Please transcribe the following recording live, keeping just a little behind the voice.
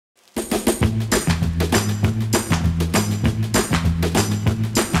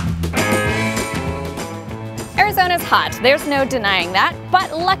hot. There's no denying that.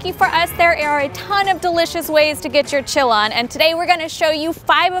 But lucky for us, there are a ton of delicious ways to get your chill on. And today we're gonna show you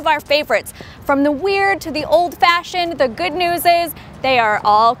 5 of our favorites. From the weird to the old-fashioned, the good news is they are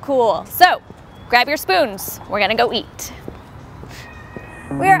all cool. So grab your spoons. We're gonna go eat.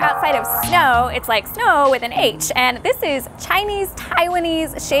 We are outside of Snow. It's like snow with an H, and this is Chinese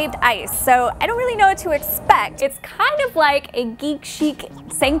Taiwanese shaved ice. So I don't really know what to expect. It's kind of like a geek chic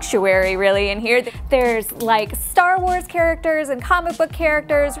sanctuary really in here. There's like Star Wars characters and comic book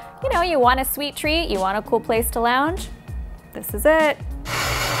characters. You know, you want a sweet treat, you want a cool place to lounge. This is it.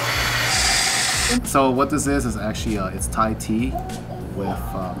 So what this is actually it's Thai tea with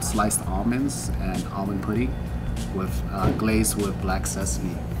sliced almonds and almond pudding, with glazed with black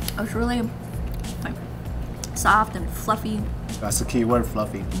sesame. It's really like soft and fluffy. That's the key word,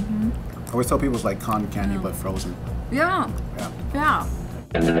 fluffy. I always tell people it's like cotton candy but frozen. Yeah.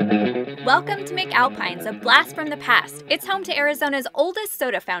 Welcome to McAlpine's, a blast from the past. It's home to Arizona's oldest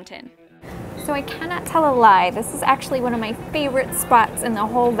soda fountain. So I cannot tell a lie. This is actually one of my favorite spots in the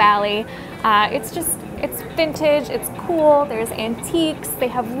whole valley. It's vintage, it's cool, there's antiques, they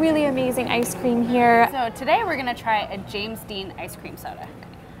have really amazing ice cream here. So today we're gonna try a James Dean ice cream soda.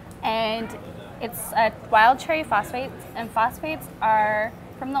 And it's wild cherry phosphates, and phosphates are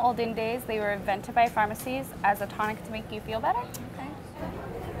from the olden days. They were invented by pharmacies as a tonic to make you feel better. Okay.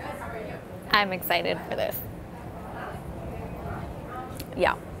 I'm excited for this.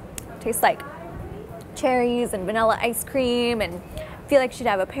 Yeah, tastes like cherries and vanilla ice cream, and I feel like she'd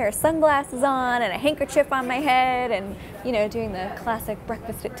have a pair of sunglasses on and a handkerchief on my head and, you know, doing the classic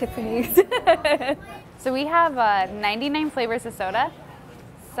breakfast at Tiffany's. So we have 99 flavors of soda,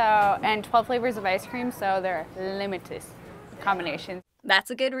 and 12 flavors of ice cream, so they're limitless combinations. That's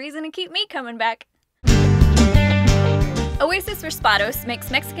a good reason to keep me coming back. Oasis Raspados makes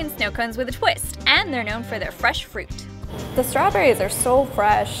Mexican snow cones with a twist, and they're known for their fresh fruit. The strawberries are so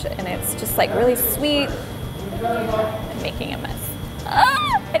fresh, and it's just like really sweet. I'm making a mess.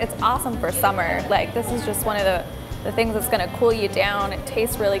 It's awesome for summer. Like, this is just one of the things that's gonna cool you down. It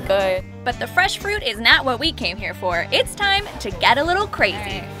tastes really good. But the fresh fruit is not what we came here for. It's time to get a little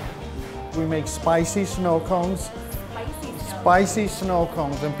crazy. We make spicy snow cones. Spicy snow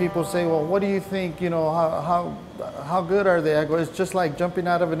cones, and people say, well, what do you think, you know, how good are they? I go, it's just like jumping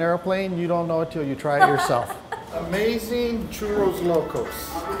out of an airplane. You don't know it till you try it yourself. Amazing churros locos.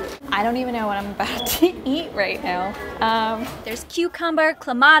 I don't even know what I'm about to eat right now. There's cucumber,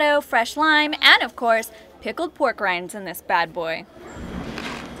 clamato, fresh lime, and of course, pickled pork rinds in this bad boy.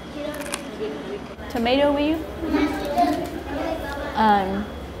 Tomato weed. A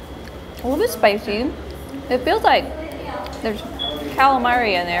little bit spicy. It feels like there's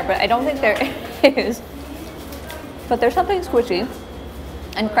calamari in there, but I don't think there is. But there's something squishy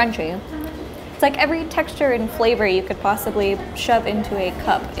and crunchy. It's like every texture and flavor you could possibly shove into a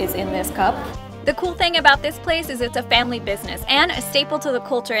cup is in this cup. The cool thing about this place is it's a family business and a staple to the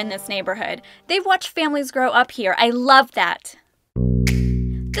culture in this neighborhood. They've watched families grow up here. I love that.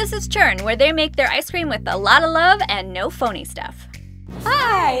 This is Churn, where they make their ice cream with a lot of love and no phony stuff.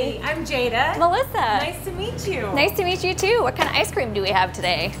 Hi! I'm Jada. Melissa. Nice to meet you. Nice to meet you too. What kind of ice cream do we have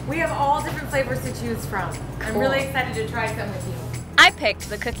today? We have all different flavors to choose from. I'm really excited to try some with you. I picked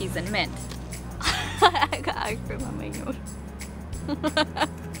the cookies and mint. I got ice cream on my nose.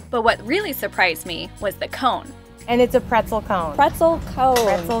 But what really surprised me was the cone. And it's a pretzel cone. Pretzel cone.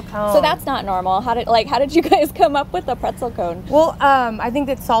 Pretzel cone. So that's not normal. How did you guys come up with a pretzel cone? Well, I think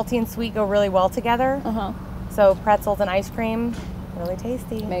that salty and sweet go really well together. So pretzels and ice cream, really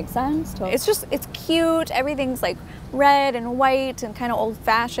tasty. Makes sense. It's cute. Everything's like red and white and kind of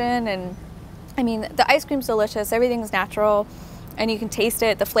old-fashioned. And I mean, the ice cream's delicious. Everything's natural. And you can taste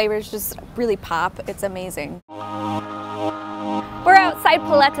it. The flavors just really pop. It's amazing. We're outside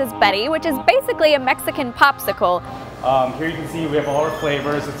Paletta's Betty, which is basically a Mexican popsicle. Here you can see we have all our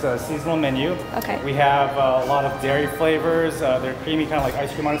flavors. It's a seasonal menu. Okay. We have a lot of dairy flavors. They're creamy, kind of like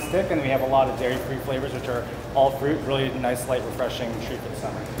ice cream on a stick, and we have a lot of dairy-free flavors, which are all fruit. Really nice, light, refreshing treat for the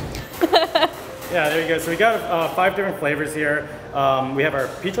summer. Yeah, there you go. So we got 5 different flavors here. We have our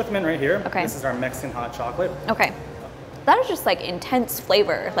peach with mint right here. Okay. This is our Mexican hot chocolate. Okay. That is just like intense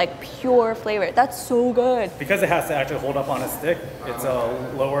flavor, like pure flavor. That's so good. Because it has to actually hold up on a stick, it's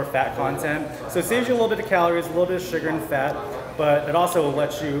a lower fat content. So it saves you a little bit of calories, a little bit of sugar and fat, but it also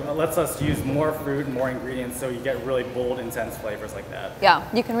lets us use more fruit and more ingredients, so you get really bold, intense flavors like that. Yeah,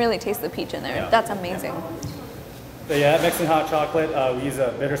 you can really taste the peach in there. Yeah. That's amazing. So yeah, Mexican hot chocolate, we use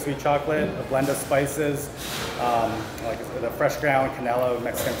a bittersweet chocolate, a blend of spices, like the fresh ground canela,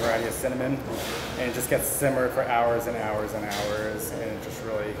 Mexican variety of cinnamon, and it just gets simmered for hours and hours and hours, and it just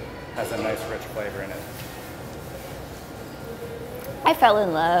really has a nice rich flavor in it. I fell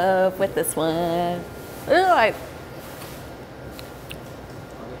in love with this one. It's like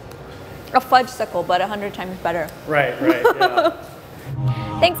a fudgesicle, but 100 times better. Right, yeah.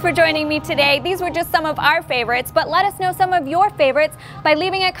 Thanks for joining me today. These were just some of our favorites, but let us know some of your favorites by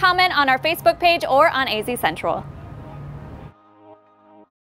leaving a comment on our Facebook page or on AZ Central.